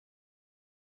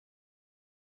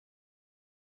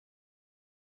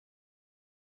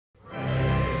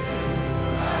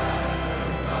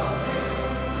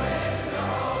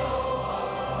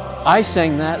I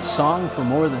sang that song for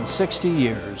more than 60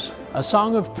 years, a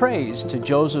song of praise to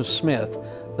Joseph Smith,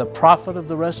 the prophet of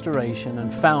the Restoration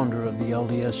and founder of the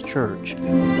LDS Church,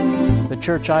 the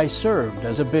church I served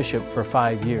as a bishop for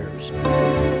 5 years.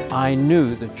 I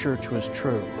knew the church was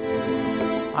true.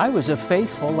 I was a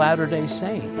faithful Latter-day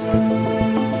Saint.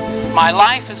 My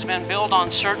life has been built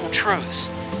on certain truths,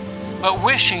 but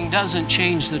wishing doesn't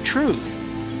change the truth.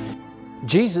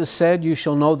 Jesus said, "You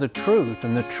shall know the truth,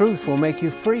 and the truth will make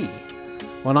you free."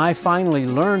 When I finally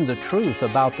learned the truth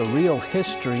about the real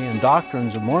history and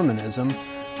doctrines of Mormonism,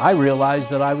 I realized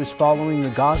that I was following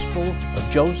the gospel of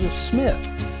Joseph Smith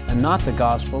and not the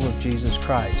gospel of Jesus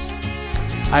Christ.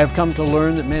 I have come to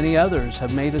learn that many others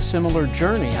have made a similar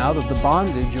journey out of the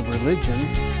bondage of religion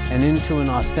and into an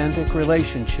authentic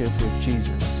relationship with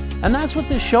Jesus. And that's what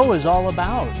this show is all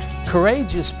about.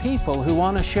 Courageous people who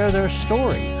want to share their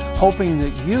story, hoping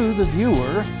that you, the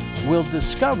viewer, will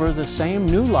discover the same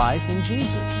new life in Jesus.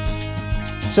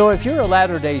 So if you're a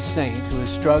Latter-day Saint who is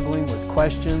struggling with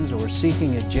questions or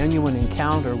seeking a genuine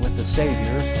encounter with the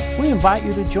Savior, we invite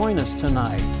you to join us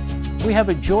tonight. We have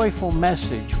a joyful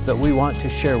message that we want to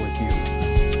share with you.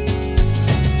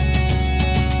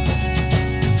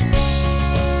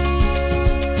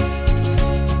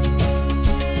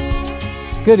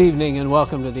 Good evening and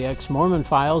welcome to the Ex-Mormon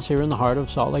Files here in the heart of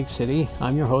Salt Lake City.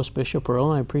 I'm your host, Bishop Earl,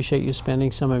 and I appreciate you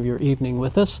spending some of your evening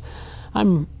with us.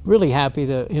 I'm really happy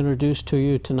to introduce to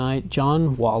you tonight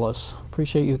John Wallace.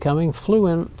 Appreciate you coming. Flew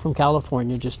in from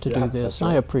California just to do this.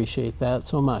 Right. I appreciate that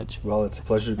so much. Well, it's a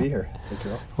pleasure to be here. Thank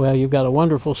you all. Well, you've got a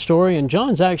wonderful story, and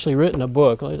John's actually written a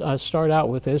book. I'll start out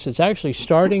with this. It's actually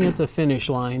Starting at the Finish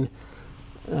Line.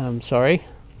 There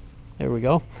we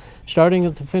go. Starting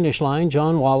at the Finish Line,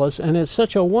 John Wallace, and it's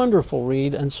such a wonderful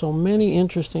read and so many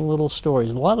interesting little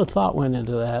stories. A lot of thought went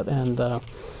into that, and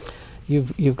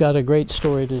you've got a great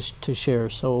story to share.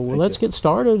 So let's get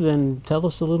started and tell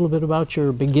us a little bit about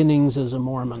your beginnings as a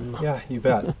Mormon. Yeah, you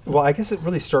bet. Well, I guess it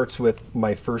really starts with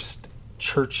my first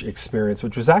church experience,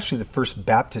 which was actually the First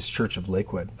Baptist Church of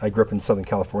Lakewood. I grew up in Southern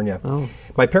California. Oh.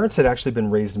 My parents had actually been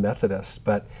raised Methodist,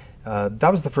 but that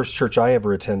was the first church I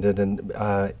ever attended, and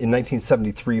in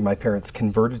 1973 my parents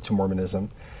converted to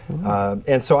Mormonism.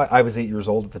 And so I was 8 years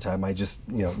old at the time. I just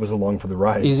was along for the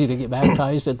ride. Easy to get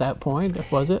baptized at that point,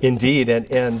 was it? Indeed,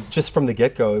 and just from the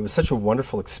get-go, it was such a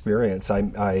wonderful experience.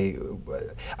 I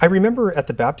remember at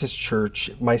the Baptist church,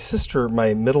 my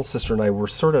middle sister and I were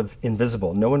sort of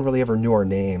invisible. No one really ever knew our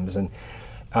names, and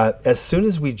as soon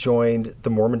as we joined the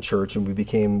Mormon church and we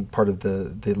became part of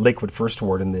the Lakewood First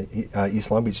Ward in the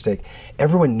East Long Beach stake,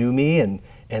 everyone knew me, and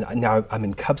now I'm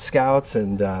in Cub Scouts,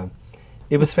 and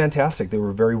it was fantastic. They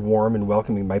were very warm and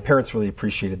welcoming. My parents really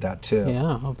appreciated that too.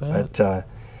 Yeah, I'll bet. But,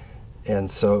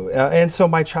 and so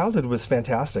my childhood was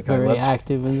fantastic. Very I loved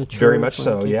active in the church. Very much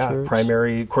so, yeah. Church.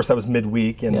 Primary, of course, that was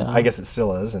midweek, and I guess it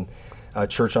still is, and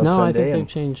church on Sunday. No, I think they've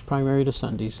changed primary to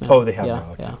Sundays now. Oh, they have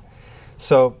now, okay. Yeah.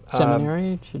 So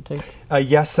seminary should take.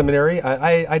 Yes, seminary.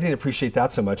 I didn't appreciate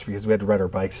that so much because we had to ride our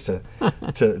bikes to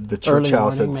the church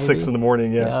house morning, at 6 in the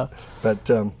morning. Yeah.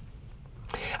 But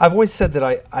I've always said that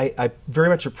I very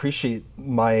much appreciate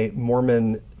my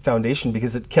Mormon foundation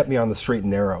because it kept me on the straight and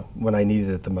narrow when I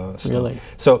needed it the most. Really?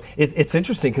 So it's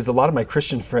interesting because a lot of my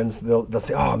Christian friends they'll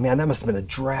say, "Oh man, that must have been a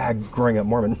drag growing up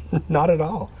Mormon." Not at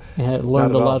all. Yeah,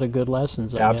 learned a lot of good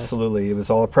lessons. Absolutely. It was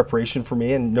all a preparation for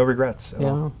me and no regrets.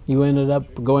 Yeah. You ended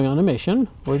up going on a mission.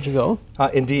 Where'd you go?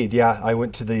 Indeed, yeah. I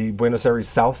went to the Buenos Aires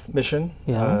South mission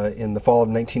in the fall of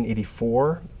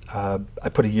 1984. I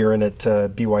put a year in at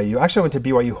BYU. Actually, I went to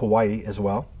BYU Hawaii as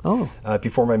well. Oh.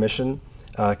 Before my mission.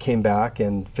 Came back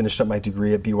and finished up my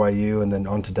degree at BYU and then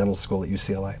on to dental school at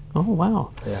UCLA. Oh,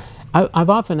 wow. Yeah. I've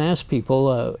often asked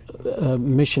people, former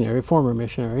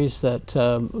missionaries, that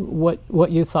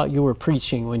what you thought you were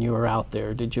preaching when you were out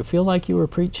there. Did you feel like you were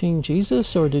preaching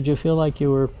Jesus, or did you feel like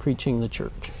you were preaching the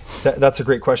church? That's a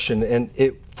great question. And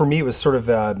for me, it was sort of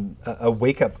a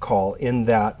wake-up call in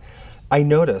that I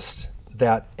noticed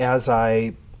that as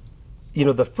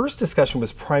the first discussion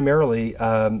was primarily,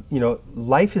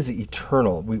 life is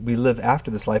eternal. We live after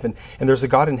this life, and there's a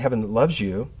God in heaven that loves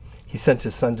you. He sent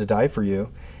His Son to die for you,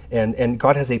 and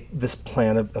God has this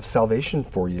plan of salvation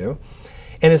for you.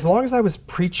 And as long as I was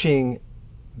preaching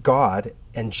God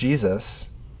and Jesus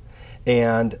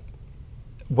and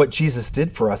what Jesus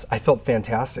did for us, I felt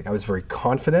fantastic. I was very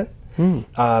confident.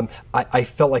 I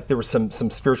felt like there was some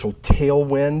spiritual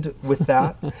tailwind with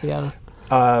that. Yeah.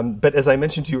 But as I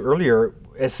mentioned to you earlier,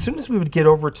 as soon as we would get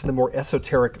over to the more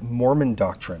esoteric Mormon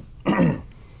doctrine,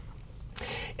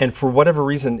 And for whatever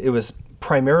reason, it was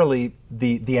primarily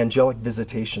the angelic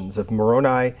visitations of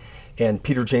Moroni and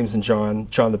Peter, James, and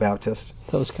John the Baptist.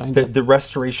 Those kinds the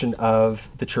restoration of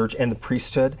the church and the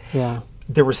priesthood. Yeah.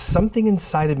 There was something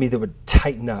inside of me that would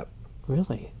tighten up.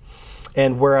 Really?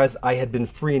 And whereas I had been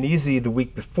free and easy the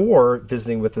week before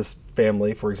visiting with this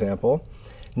family, for example,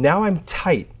 now I'm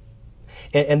tight.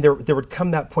 And there would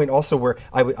come that point also where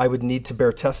I would need to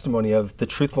bear testimony of the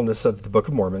truthfulness of the Book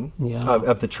of Mormon,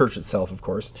 of the church itself, of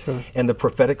course, and the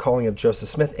prophetic calling of Joseph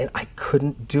Smith, and I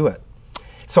couldn't do it.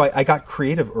 So I got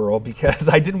creative, Earl, because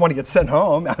I didn't want to get sent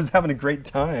home. I was having a great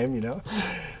time, you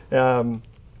know.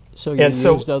 So you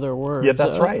used other words. Yeah,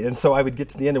 that's right. And so I would get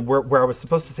to the end of where I was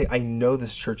supposed to say, I know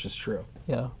this church is true.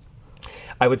 Yeah.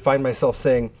 I would find myself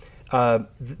saying,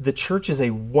 the church is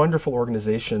a wonderful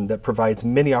organization that provides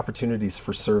many opportunities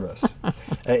for service.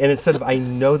 And instead of, I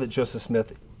know that Joseph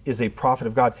Smith is a prophet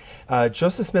of God,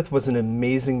 Joseph Smith was an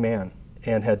amazing man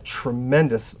and had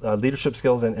tremendous leadership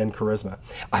skills and charisma.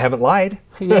 I haven't lied.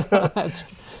 Yeah,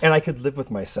 and I could live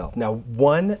with myself. Now,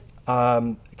 one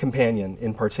companion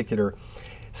in particular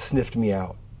sniffed me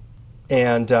out.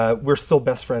 And we're still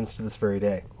best friends to this very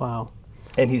day. Wow.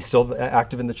 And he's still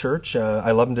active in the church.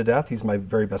 I love him to death. He's my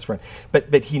very best friend.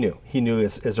 But he knew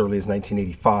as early as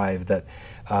 1985 that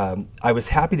I was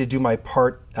happy to do my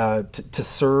part to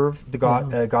serve the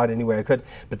God any way I could,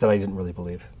 but that I didn't really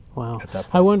believe. Wow. At that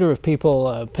point. I wonder if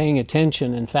people paying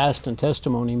attention in fast and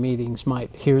testimony meetings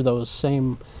might hear those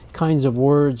same kinds of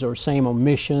words or same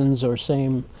omissions or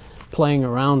same playing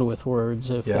around with words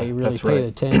if they really paid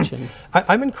attention.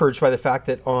 I'm encouraged by the fact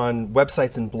that on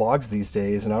websites and blogs these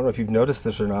days, and I don't know if you've noticed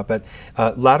this or not, but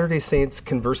Latter-day Saints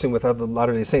conversing with other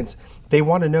Latter-day Saints, they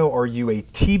want to know, are you a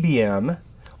TBM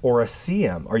or a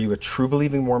CM? Are you a true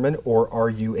believing Mormon or are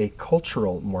you a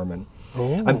cultural Mormon?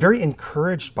 Oh. I'm very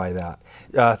encouraged by that.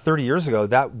 30 years ago,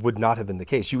 that would not have been the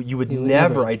case. You would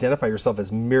never identify yourself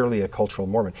as merely a cultural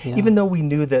Mormon, even though we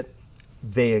knew that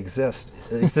they existed,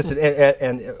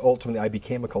 and ultimately I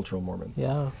became a cultural Mormon.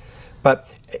 Yeah. But,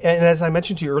 and as I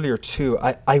mentioned to you earlier too,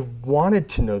 I wanted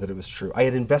to know that it was true. I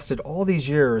had invested all these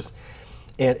years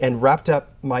and wrapped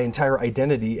up my entire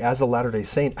identity as a Latter-day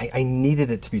Saint. I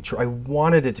needed it to be true. I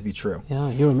wanted it to be true.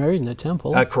 Yeah, you were married in the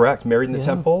temple. Correct, married in the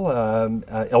temple,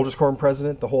 Elders Quorum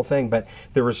president, the whole thing. But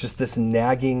there was just this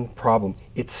nagging problem.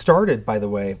 It started, by the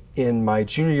way, in my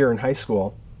junior year in high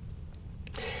school.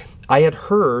 I had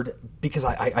heard, because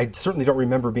I certainly don't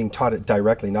remember being taught it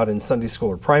directly, not in Sunday school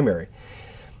or primary.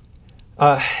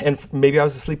 And maybe I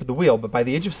was asleep at the wheel, but by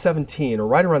the age of 17, or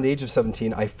right around the age of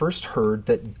 17, I first heard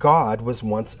that God was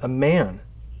once a man,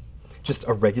 just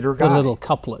a regular guy. A little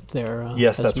couplet there.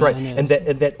 Yes, that's right. And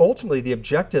that ultimately the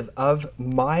objective of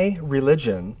my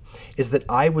religion is that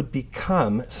I would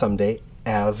become someday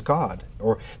as God,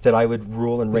 or that I would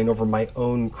rule and reign over my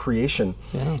own creation.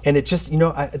 Yeah. And it just,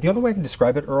 the only way I can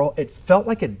describe it, Earl, it felt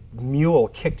like a mule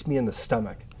kicked me in the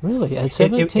stomach. Really? At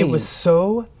 17? It was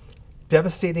so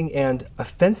devastating and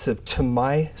offensive to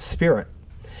my spirit.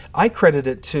 I credit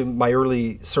it to my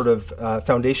early sort of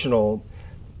foundational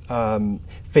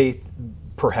faith,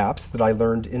 perhaps, that I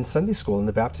learned in Sunday school in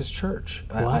the Baptist church.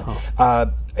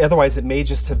 Wow. Otherwise, it may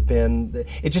just have been,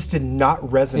 it just did not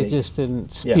resonate. It just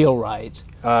didn't feel right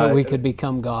that we could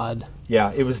become God.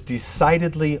 Yeah, it was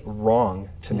decidedly wrong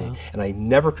to me, and I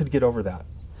never could get over that.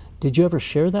 Did you ever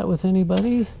share that with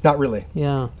anybody? Not really.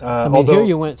 Yeah. Although, here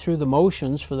you went through the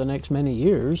motions for the next many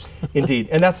years. Indeed.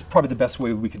 And that's probably the best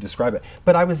way we could describe it.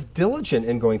 But I was diligent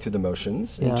in going through the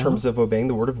motions in terms of obeying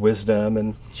the word of wisdom.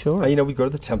 And, we go to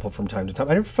the temple from time to time.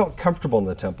 I never felt comfortable in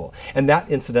the temple. And that,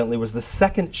 incidentally, was the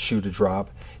second shoe to drop.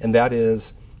 And that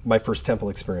is my first temple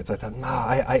experience. I thought,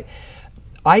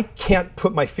 I can't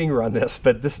put my finger on this,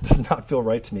 but this does not feel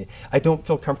right to me. I don't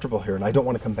feel comfortable here, and I don't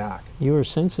want to come back. You were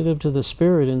sensitive to the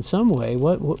Spirit in some way.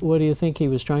 What do you think he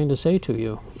was trying to say to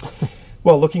you?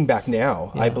 Well, looking back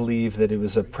now, I believe that it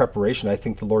was a preparation. I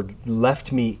think the Lord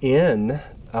left me in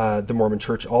the Mormon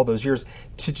Church all those years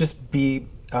to just be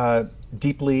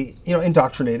deeply,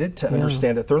 indoctrinated, to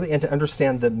understand it thoroughly, and to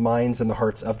understand the minds and the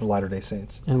hearts of the Latter-day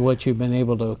Saints. And what you've been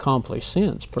able to accomplish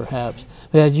since, perhaps.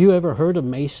 Had you ever heard of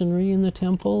Masonry in the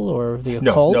temple or the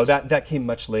occult? No, that came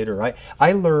much later.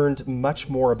 I learned much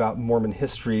more about Mormon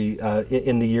history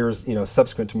in the years,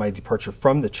 subsequent to my departure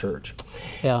from the church.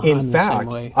 Yeah, in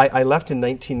fact, I left in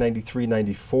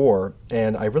 1993-94,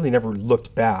 and I really never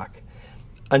looked back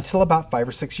until about 5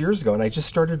 or 6 years ago, and I just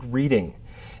started reading.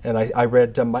 And I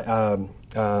read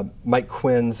Mike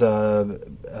Quinn's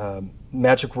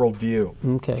Magic Worldview.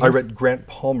 Okay. I read Grant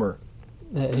Palmer.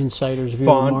 Insider's View.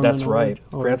 Fawn, that's right.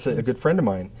 Grant's a good friend of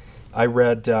mine. I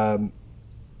read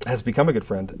has become a good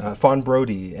friend, Fawn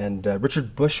Brody and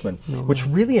Richard Bushman, which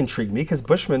really intrigued me because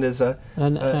Bushman is an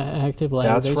active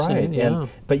Latter-day that's right. Saint, yeah.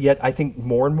 But yet I think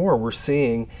more and more we're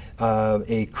seeing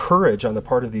a courage on the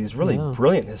part of these really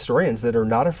brilliant historians that are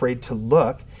not afraid to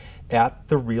look at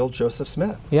the real Joseph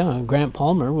Smith. Yeah, Grant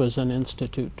Palmer was an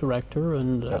institute director,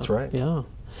 and that's right. Yeah.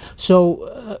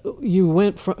 So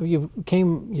you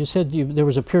said there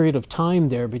was a period of time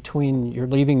there between your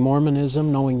leaving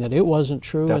Mormonism, knowing that it wasn't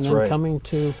true, That's and then right. coming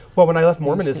to... Well, when I left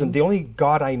Mormonism, the only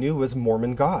God I knew was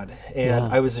Mormon God. And Yeah.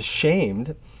 I was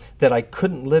ashamed that I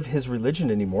couldn't live his religion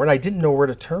anymore, and I didn't know where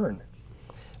to turn.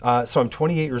 So I'm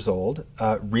 28 years old,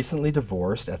 recently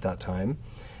divorced at that time,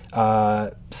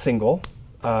 single.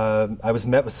 I was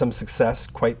met with some success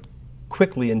quite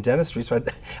quickly in dentistry, so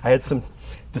I had some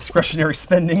discretionary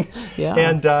spending. Yeah.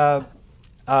 And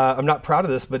I'm not proud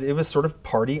of this, but it was sort of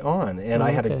party on, and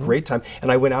I had a great time,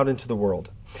 and I went out into the world.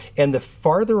 And the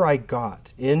farther I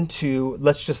got into,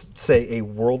 let's just say, a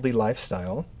worldly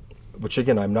lifestyle, which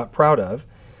again I'm not proud of,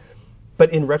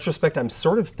 but in retrospect I'm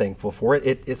sort of thankful for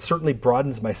it. It certainly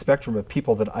broadens my spectrum of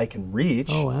people that I can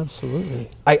reach. Oh, absolutely.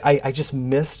 I just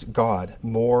missed God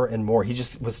more and more. He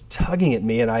just was tugging at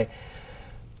me, and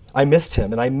I missed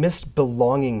him, and I missed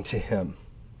belonging to him.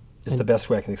 Is the best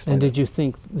way I can explain it. And did you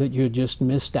think that you had just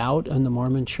missed out on the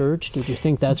Mormon Church? Did you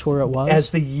think that's where it was?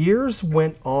 As the years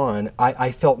went on,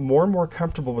 I felt more and more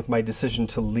comfortable with my decision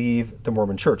to leave the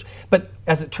Mormon Church. But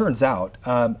as it turns out,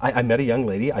 I met a young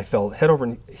lady. I fell head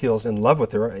over heels in love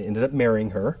with her. I ended up marrying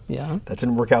her. Yeah. That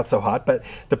didn't work out so hot. But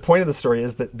the point of the story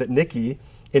is that Nikki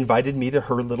invited me to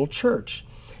her little church.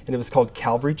 And it was called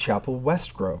Calvary Chapel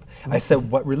West Grove. I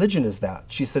said, "What religion is that?"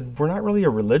 She said, "We're not really a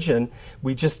religion.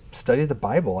 We just study the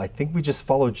Bible. I think we just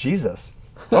follow Jesus."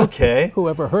 Okay.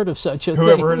 Whoever heard of such a thing?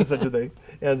 Whoever heard of such a thing?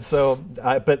 And so,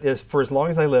 but for as long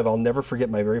as I live, I'll never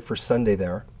forget my very first Sunday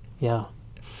there. Yeah.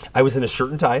 I was in a shirt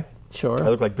and tie. Sure. I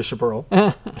look like Bishop Earl.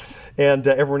 And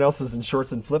everyone else is in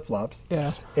shorts and flip-flops.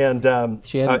 Yeah. And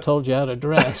she hadn't told you how to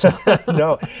dress.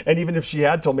 No. And even if she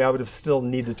had told me, I would have still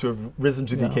needed to have risen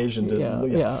to the occasion.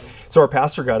 Yeah. So our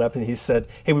pastor got up and he said,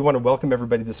 "Hey, we want to welcome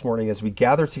everybody this morning as we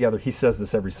gather together." He says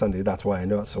this every Sunday. That's why I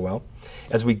know it so well.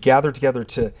 As we gather together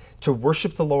to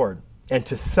worship the Lord and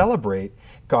to celebrate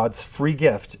God's free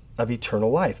gift of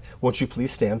eternal life. Won't you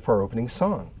please stand for our opening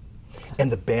song? And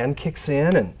the band kicks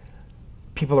in and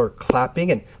people are clapping,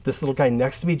 and this little guy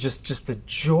next to me, just the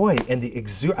joy and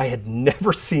the I had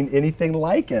never seen anything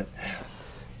like it.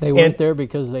 They weren't there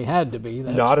because they had to be.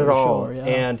 That's not at all. Sure, yeah.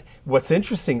 And what's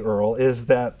interesting, Earl, is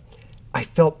that I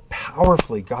felt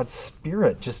powerfully God's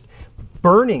Spirit just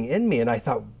burning in me, and I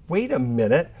thought, wait a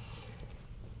minute,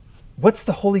 what's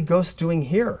the Holy Ghost doing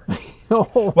here?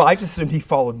 Oh. Well, I just assumed he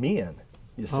followed me in,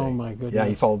 you see. Oh, my goodness. Yeah,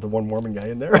 he followed the one Mormon guy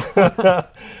in there.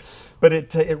 But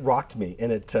it rocked me,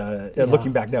 and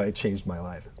looking back now, it changed my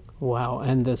life. Wow,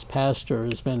 and this pastor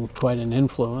has been quite an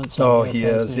influence. Oh, he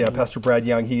is. Yeah, Pastor Brad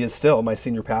Young, he is still my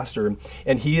senior pastor,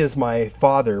 and he is my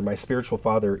father, my spiritual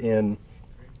father in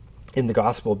the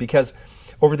gospel, because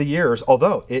over the years,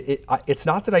 although it's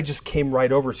not that I just came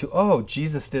right over to, oh,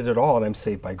 Jesus did it all and I'm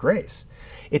saved by grace.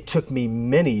 It took me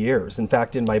many years. In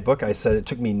fact, in my book, I said it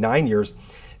took me 9 years.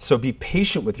 So be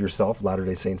patient with yourself,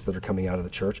 Latter-day Saints that are coming out of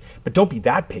the church, but don't be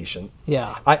that patient.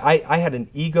 Yeah. I had an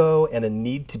ego and a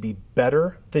need to be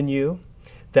better than you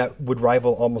that would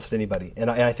rival almost anybody.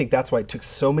 And I think that's why it took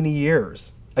so many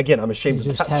years. Again, I'm ashamed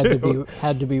of that too. You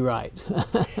had to be right.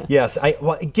 Yes.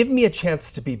 Give me a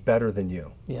chance to be better than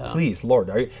you. Yeah. Please,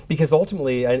 Lord. Because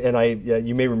ultimately,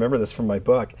 you may remember this from my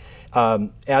book,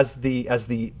 as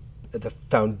the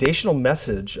foundational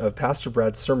message of Pastor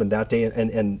Brad's sermon that day,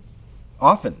 and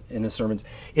often in his sermons,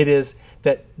 it is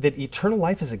that eternal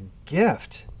life is a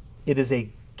gift. It is a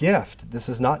gift. This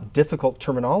is not difficult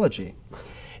terminology.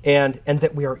 And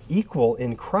that we are equal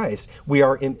in Christ.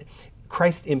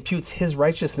 Christ imputes his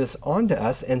righteousness onto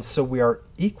us, and so we are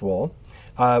equal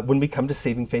when we come to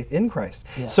saving faith in Christ.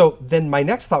 Yeah. So then my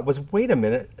next thought was, wait a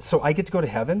minute, so I get to go to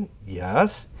heaven?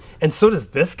 Yes. And so does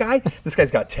this guy? This guy's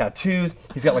got tattoos.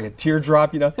 He's got like a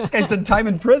teardrop, This guy's done time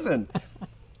in prison.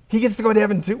 He gets to go to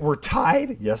heaven too. We're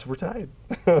tied? Yes, we're tied.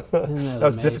 That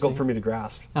was amazing? difficult for me to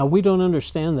grasp. Now, we don't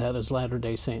understand that as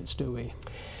Latter-day Saints, do we?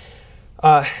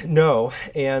 No,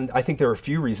 and I think there are a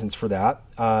few reasons for that.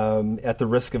 At the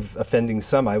risk of offending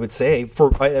some, I would say,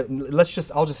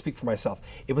 I'll just speak for myself.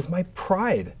 It was my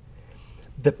pride.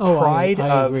 The pride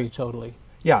I agree totally.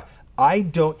 Yeah,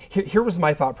 here was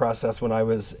my thought process when I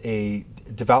was a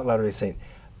devout Latter-day Saint.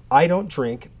 I don't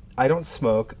drink, I don't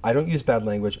smoke, I don't use bad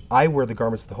language, I wear the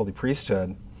garments of the Holy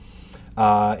Priesthood.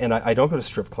 And I don't go to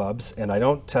strip clubs, and I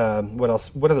don't, what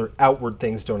else, what other outward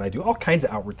things don't I do? All kinds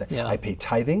of outward things. Yeah. I pay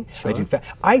tithing, Sure.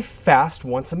 I fast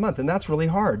once a month, and that's really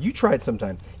hard. You try it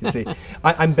sometime, you see.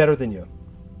 I'm better than you.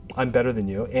 I'm better than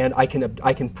you, and I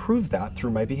can prove that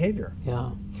through my behavior.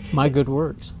 Yeah, my good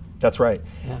works. That's right.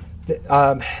 Yeah.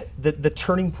 The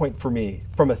turning point for me,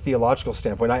 from a theological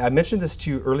standpoint, I mentioned this to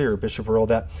you earlier, Bishop Earl,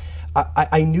 that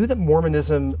I knew that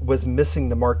Mormonism was missing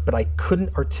the mark, but I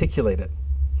couldn't articulate it.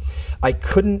 I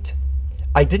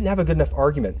didn't have a good enough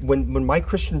argument. When my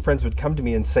Christian friends would come to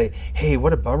me and say, "Hey,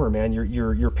 what a bummer, man,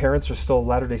 your parents are still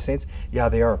Latter-day Saints?" "Yeah,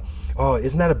 they are." "Oh,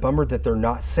 isn't that a bummer that they're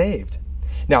not saved?"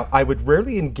 Now, I would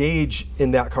rarely engage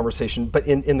in that conversation, but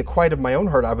in the quiet of my own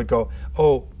heart, I would go,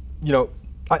 "Oh, you know,"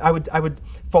 I would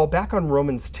fall back on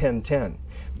Romans 10:10.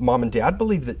 Mom and Dad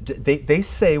believe that they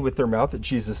say with their mouth that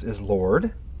Jesus is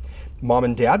Lord. Mom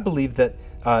and Dad believe that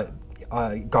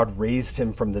God raised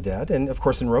him from the dead. And of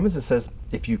course, in Romans it says,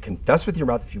 if you confess with your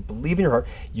mouth, if you believe in your heart,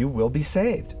 you will be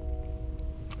saved.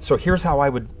 So here's how I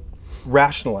would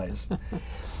rationalize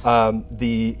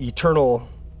the eternal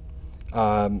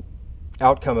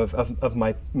outcome of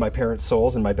my parents'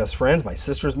 souls and my best friends, my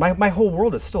sisters. My whole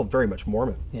world is still very much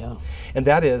Mormon. Yeah. And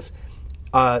that is,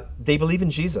 they believe in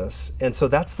Jesus, and so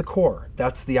that's the core.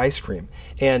 That's the ice cream.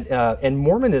 And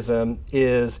Mormonism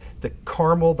is the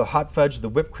caramel, the hot fudge, the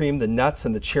whipped cream, the nuts,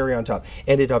 and the cherry on top.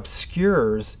 And it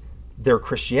obscures their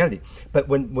Christianity. But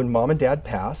when Mom and Dad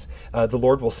pass, the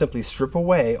Lord will simply strip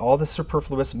away all the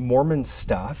superfluous Mormon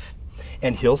stuff,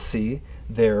 and He'll see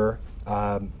their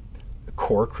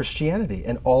core Christianity,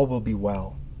 and all will be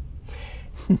well.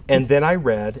 And then I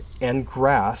read and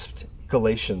grasped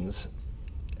Galatians,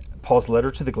 Paul's letter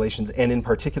to the Galatians, and in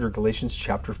particular Galatians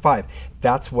chapter 5.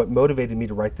 That's what motivated me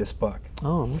to write this book.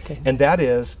 Oh, okay. And that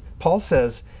is, Paul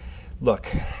says, look,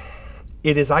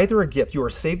 it is either a gift, you are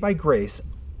saved by grace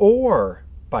or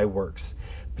by works,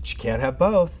 but you can't have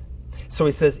both. So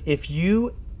he says, if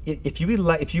you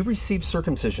receive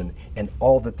circumcision and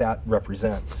all that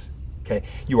represents, okay,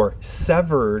 you are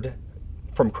severed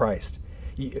from Christ.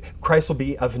 Christ will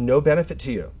be of no benefit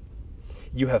to you.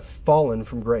 You have fallen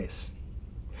from grace.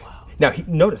 Now,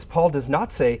 notice, Paul does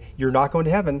not say you're not going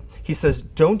to heaven. He says,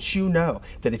 don't you know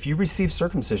that if you receive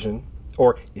circumcision,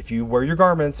 or if you wear your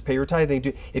garments, pay your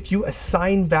tithing, if you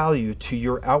assign value to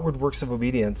your outward works of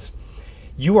obedience,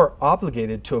 you are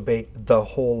obligated to obey the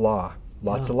whole law.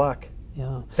 Lots of luck.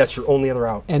 Yeah. That's your only other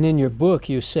out. And in your book,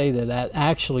 you say that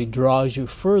actually draws you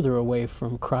further away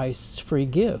from Christ's free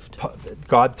gift.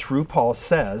 God, through Paul,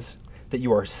 says that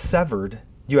you are severed.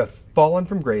 You have fallen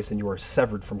from grace and you are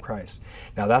severed from Christ.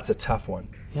 Now, that's a tough one.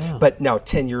 Yeah. But now,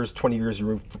 10 years, 20 years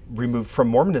removed from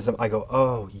Mormonism, I go,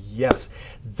 oh, yes,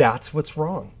 that's what's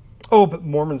wrong. Oh, but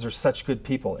Mormons are such good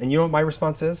people. And you know what my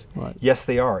response is? What? Yes,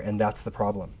 they are, and that's the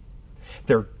problem.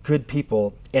 They're good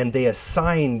people, and they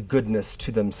assign goodness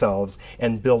to themselves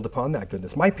and build upon that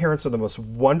goodness. My parents are the most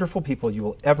wonderful people you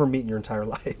will ever meet in your entire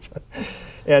life.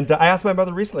 And I asked my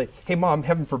mother recently, hey, Mom,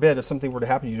 heaven forbid, if something were to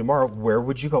happen to you tomorrow, where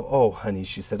would you go? Oh, honey,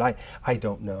 she said, I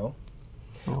don't know.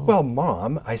 Oh. Well,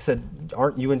 Mom, I said,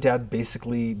 aren't you and Dad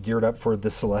basically geared up for the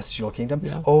celestial kingdom?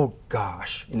 Yeah. Oh,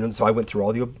 gosh. And so I went through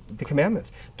all the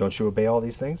commandments. Don't you obey all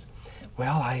these things?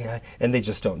 Well, and they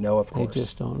just don't know, of course. They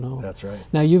just don't know. That's right.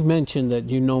 Now, you've mentioned that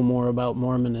you know more about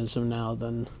Mormonism now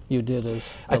than you did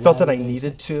as I felt that I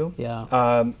needed to.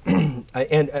 Yeah.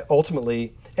 And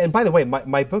ultimately, and by the way,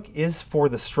 my book is for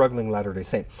the struggling Latter-day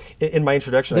Saint. In my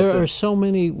introduction, I said... There are so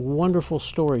many wonderful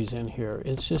stories in here.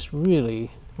 It's just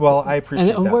really... Well, I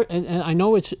appreciate that. And I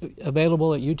know it's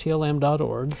available at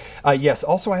utlm.org. Yes.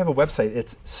 Also, I have a website.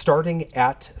 It's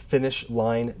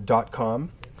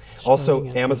startingatfinishline.com. Also,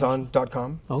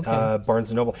 Amazon.com, okay.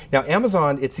 Barnes & Noble. Now,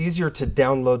 Amazon, it's easier to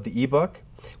download the ebook.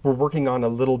 We're working on a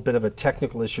little bit of a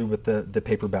technical issue with the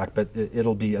paperback, but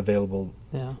it'll be available.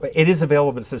 Yeah. It is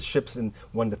available, but it says ships in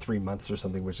 1 to 3 months or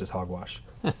something, which is hogwash.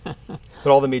 But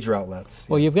all the major outlets.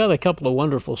 Well, you've got a couple of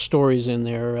wonderful stories in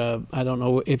there. I don't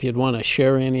know if you'd want to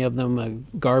share any of them,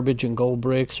 Garbage and Gold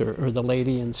Bricks, or the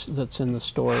lady that's in the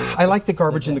story. I like the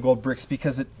Garbage and the Gold Bricks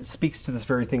because it speaks to this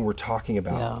very thing we're talking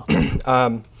about.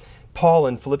 Yeah. Paul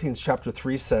in Philippians chapter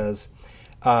 3 says,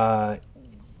 the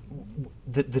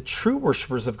true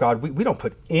worshipers of God, we don't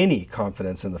put any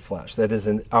confidence in the flesh. That is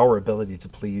in our ability to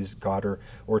please God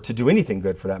or to do anything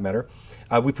good for that matter.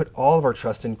 We put all of our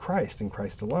trust in Christ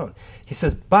alone. He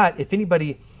says, but if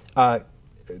anybody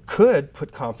could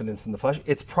put confidence in the flesh,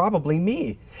 it's probably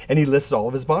me. And he lists all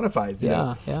of his bona fides.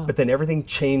 Yeah. But then everything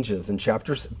changes. In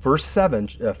verse 7,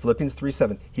 Philippians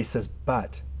 3:7, he says,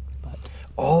 but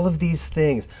all of these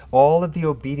things, all of the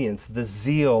obedience, the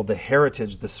zeal, the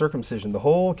heritage, the circumcision, the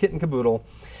whole kit and caboodle,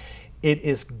 it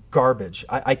is garbage.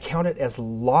 I count it as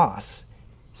loss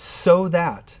so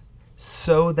that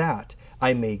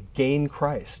I may gain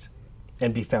Christ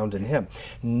and be found in him.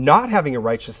 Not having a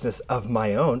righteousness of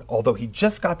my own, although he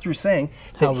just got through saying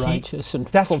that how righteous and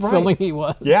that's fulfilling right. he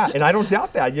was. Yeah, and I don't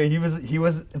doubt that. He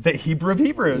was the Hebrew of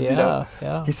Hebrews.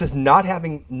 Yeah. He says not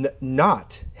having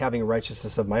a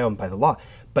righteousness of my own by the law,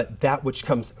 but that which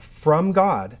comes from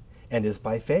God and is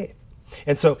by faith.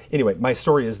 And so, anyway, my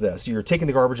story is this. You're taking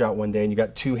the garbage out one day and you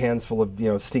got 2 hands full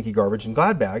of, stinky garbage and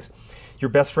glad bags. Your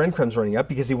best friend comes running up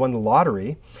because he won the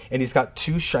lottery and he's got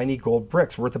 2 shiny gold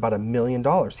bricks worth about $1 million.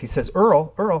 He says,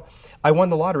 Earl, I won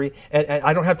the lottery and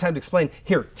I don't have time to explain.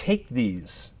 Here, take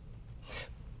these.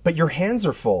 But your hands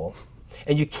are full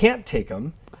and you can't take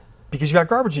them because you got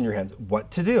garbage in your hands. What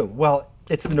to do? Well,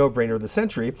 it's the no-brainer of the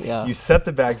century. Yeah. You set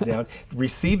the bags down,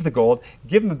 receive the gold,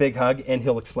 give him a big hug, and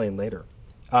he'll explain later.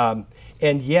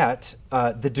 And yet,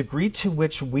 the degree to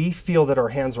which we feel that our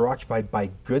hands are occupied by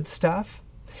good stuff,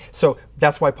 so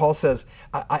that's why Paul says,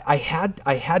 I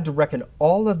had to reckon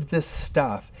all of this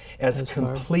stuff as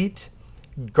complete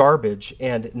garbage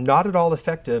and not at all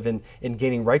effective in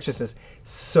gaining righteousness,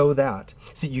 so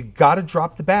you got to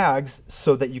drop the bags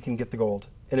so that you can get the gold.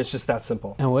 And it's just that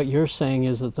simple. And what you're saying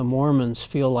is that the Mormons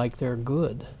feel like they're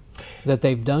good, that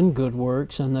they've done good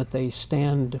works, and that they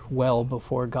stand well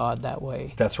before God that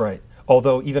way. That's right.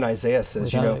 Although even Isaiah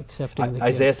says,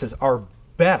 Isaiah says, our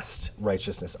best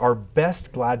righteousness, our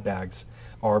best glad bags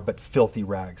are but filthy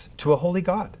rags to a holy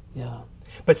God. Yeah.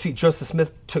 But see, Joseph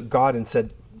Smith took God and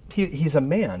said, he's a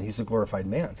man, he's a glorified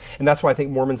man. And that's why I think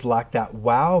Mormons lack that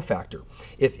wow factor.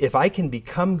 If I can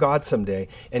become God someday,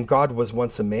 and God was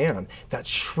once a man, that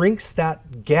shrinks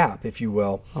that gap, if you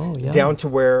will, down to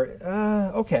where,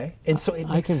 okay. And so it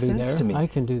makes sense to me. I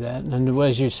can do that. And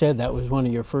as you said, that was one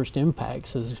of your first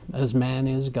impacts, as man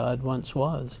is, God once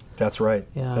was. That's right.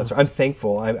 Yeah. That's right. I'm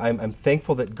thankful. I'm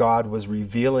thankful that God was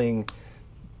revealing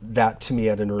that to me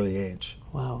at an early age.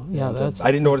 Wow. Yeah, and, I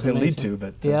didn't know what it was going to lead to,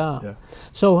 but yeah.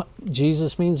 So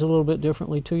Jesus means a little bit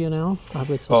differently to you now, I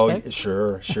would suspect.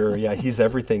 Oh, sure. Yeah, he's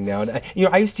everything now. And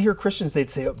I used to hear Christians, they'd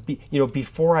say,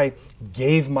 before I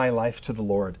gave my life to the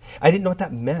Lord, I didn't know what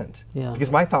that meant. Yeah.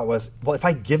 Because my thought was, well, if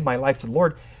I give my life to the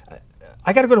Lord,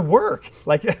 I got to go to work.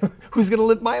 Like, who's going to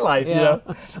live my life? Yeah.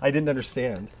 I didn't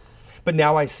understand. But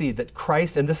now I see that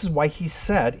Christ, and this is why he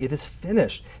said, it is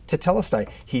finished. Tetelestai,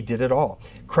 he did it all.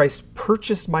 Christ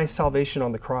purchased my salvation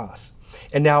on the cross.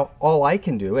 And now all I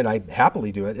can do, and I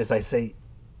happily do it, is I say,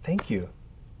 thank you.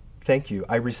 Thank you.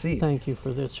 I receive. Thank you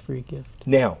for this free gift.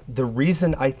 Now, the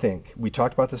reason I think, we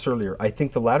talked about this earlier, I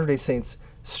think the Latter-day Saints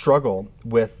struggle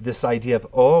with this idea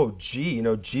of,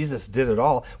 Jesus did it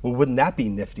all. Well, wouldn't that be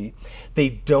nifty? They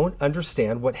don't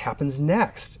understand what happens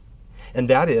next. And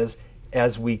that is,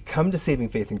 as we come to saving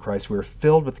faith in Christ, we are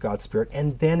filled with God's Spirit,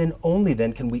 and then and only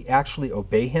then can we actually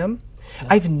obey him. Yeah.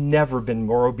 I've never been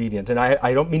more obedient, and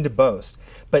I don't mean to boast,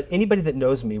 but anybody that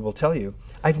knows me will tell you,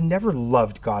 I've never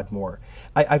loved God more.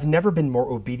 I've never been more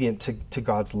obedient to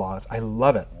God's laws. I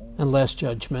love it. And less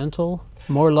judgmental,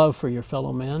 more love for your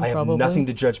fellow man, I have probably. nothing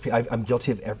to judge people. I'm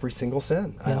guilty of every single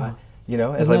sin, Yeah.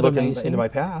 as I look into my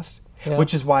past,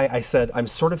 which is why I said I'm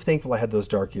sort of thankful I had those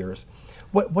dark years.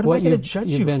 What am I going to judge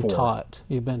you for?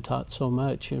 You've been taught so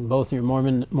much in both your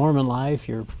Mormon life,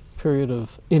 your period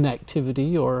of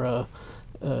inactivity or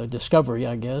discovery,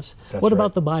 I guess. What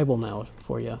about the Bible now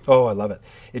for you? Oh, I love it.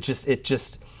 It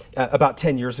just about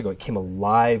 10 years ago, it came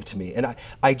alive to me, and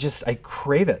I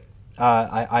crave it.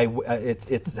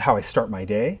 It's how I start my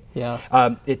day.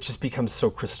 Yeah. It just becomes so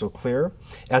crystal clear.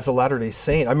 As a Latter-day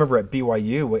Saint, I remember at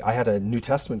BYU, I had a New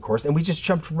Testament course, and we just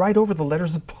jumped right over the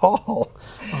letters of Paul.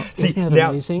 Isn't that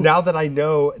amazing? Now that I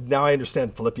know, now I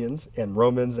understand Philippians and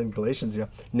Romans and Galatians.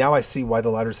 Now I see why the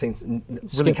Latter-day Saints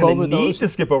really kind of need to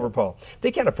skip over Paul.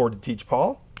 They can't afford to teach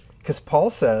Paul, because Paul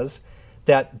says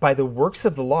that by the works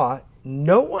of the law,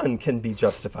 no one can be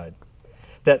justified.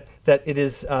 That it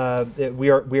is we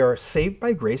are saved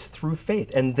by grace through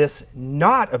faith, and this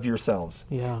not of yourselves.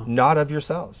 Yeah. Not of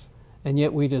yourselves. And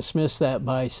yet we dismiss that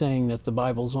by saying that the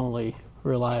Bible's only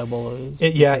reliable.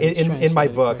 In my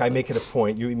book, I make it a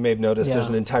point. You may have noticed there's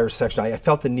an entire section. I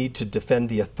felt the need to defend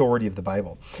the authority of the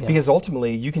Bible, because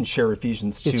ultimately you can share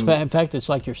Ephesians 2. In fact, it's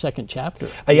like your second chapter.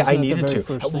 I needed to.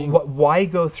 Why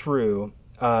go through?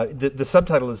 The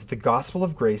subtitle is "The Gospel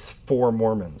of Grace for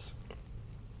Mormons."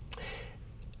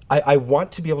 I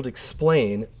want to be able to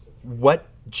explain what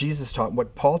Jesus taught,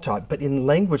 what Paul taught, but in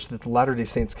language that the Latter-day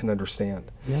Saints can understand.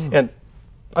 Yeah. And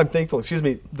I'm thankful,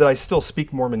 that I still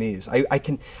speak Mormonese.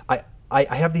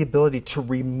 I have the ability to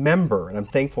remember, and I'm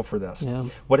thankful for this,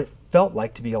 what it felt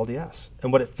like to be LDS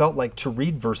and what it felt like to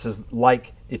read verses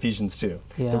like Ephesians 2,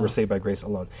 that we're saved by grace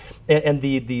alone. And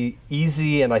the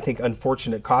easy and I think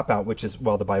unfortunate cop-out, which is,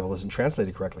 well, the Bible isn't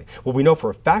translated correctly. Well, we know for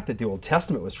a fact that the Old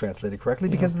Testament was translated correctly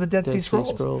because of the Dead Sea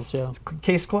Scrolls.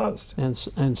 Case closed.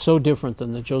 And so different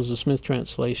than the Joseph Smith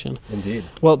translation. Indeed.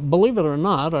 Well, believe it or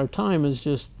not, our time is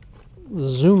just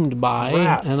zoomed by,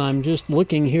 and I'm just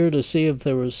looking here to see if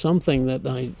there was something that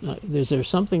is there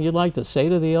something you'd like to say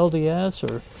to the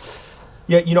LDS, or?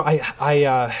 Yeah, you know,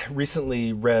 I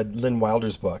recently read Lynn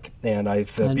Wilder's book, and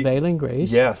I've Unveiling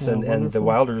Grace. Yes, and the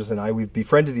Wilders and we've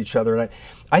befriended each other, and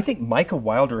I think Micah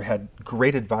Wilder had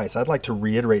great advice. I'd like to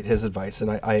reiterate his advice, and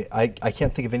I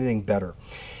can't think of anything better.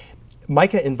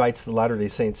 Micah invites the Latter-day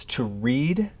Saints to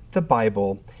read the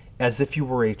Bible as if you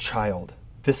were a child.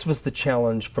 This was the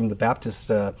challenge from the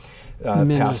Baptist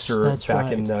pastor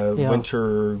back in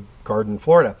Winter Garden,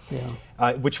 Florida,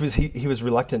 which was he was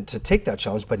reluctant to take that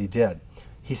challenge, but he did.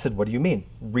 He said, what do you mean?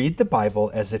 Read the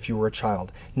Bible as if you were a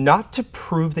child. Not to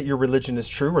prove that your religion is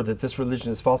true or that this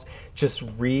religion is false. Just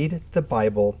read the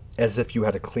Bible as if you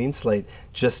had a clean slate,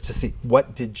 just to see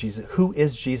who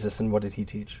is Jesus and what did he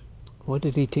teach? What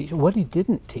did he teach? What he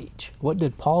didn't teach? What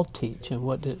did Paul teach? And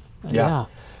what did... That's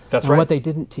and right. what they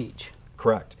didn't teach.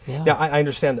 Correct. Yeah. Now, I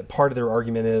understand that part of their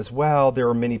argument is, well, there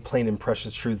are many plain and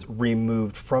precious truths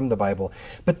removed from the Bible,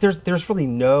 but there's really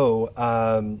no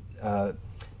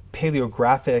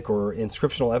paleographic or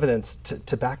inscriptional evidence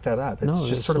to back that up. It's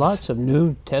just sort of lots of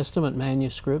New Testament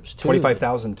manuscripts, too.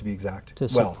 25,000 to be exact.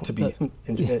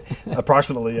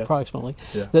 Approximately, yeah. Approximately,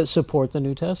 that support the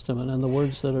New Testament and the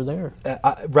words that are there.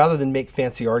 Rather than make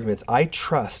fancy arguments, I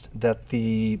trust that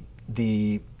the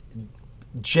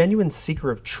genuine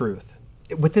seeker of truth,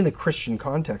 within the Christian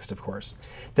context, of course,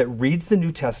 that reads the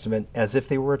New Testament as if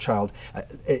they were a child,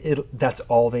 that's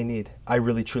all they need. I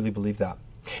really, truly believe that.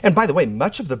 And by the way,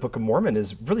 much of the Book of Mormon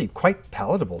is really quite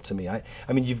palatable to me. I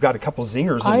mean, you've got a couple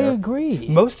zingers in there. I agree.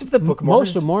 Most of the Book of Mormon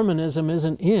Most of Mormonism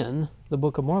isn't in the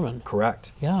Book of Mormon.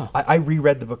 Correct. Yeah. I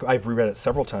reread the book. I've reread it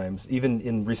several times, even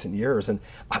in recent years. And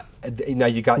now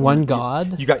you got one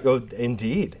God. You got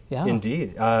indeed,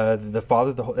 indeed. The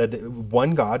Father,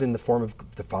 one God in the form of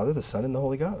the Father, the Son, and the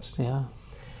Holy Ghost. Yeah.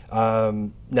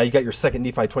 Now you got your 2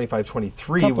 Nephi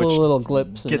 25:23, which little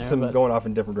blips gets them going off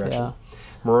in different directions. Yeah.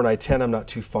 Moroni 10, I'm not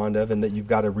too fond of, and that you've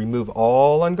got to remove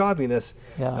all ungodliness,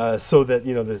 so that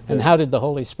And how did the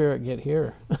Holy Spirit get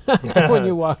here when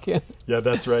you walk in? Yeah,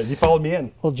 that's right. He followed me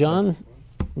in. Well, John,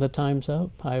 the time's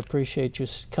up. I appreciate you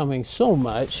coming so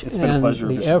much. It's been a pleasure.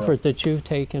 And the effort that you've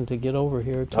taken to get over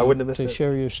here I wouldn't have missed to it.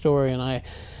 share your story, and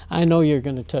I know you're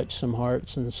going to touch some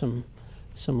hearts and some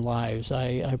lives.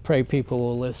 I pray people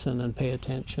will listen and pay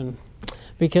attention,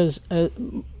 because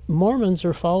Mormons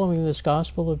are following this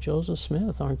gospel of Joseph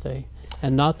Smith, aren't they?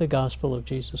 And not the gospel of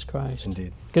Jesus Christ.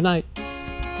 Indeed. Good night.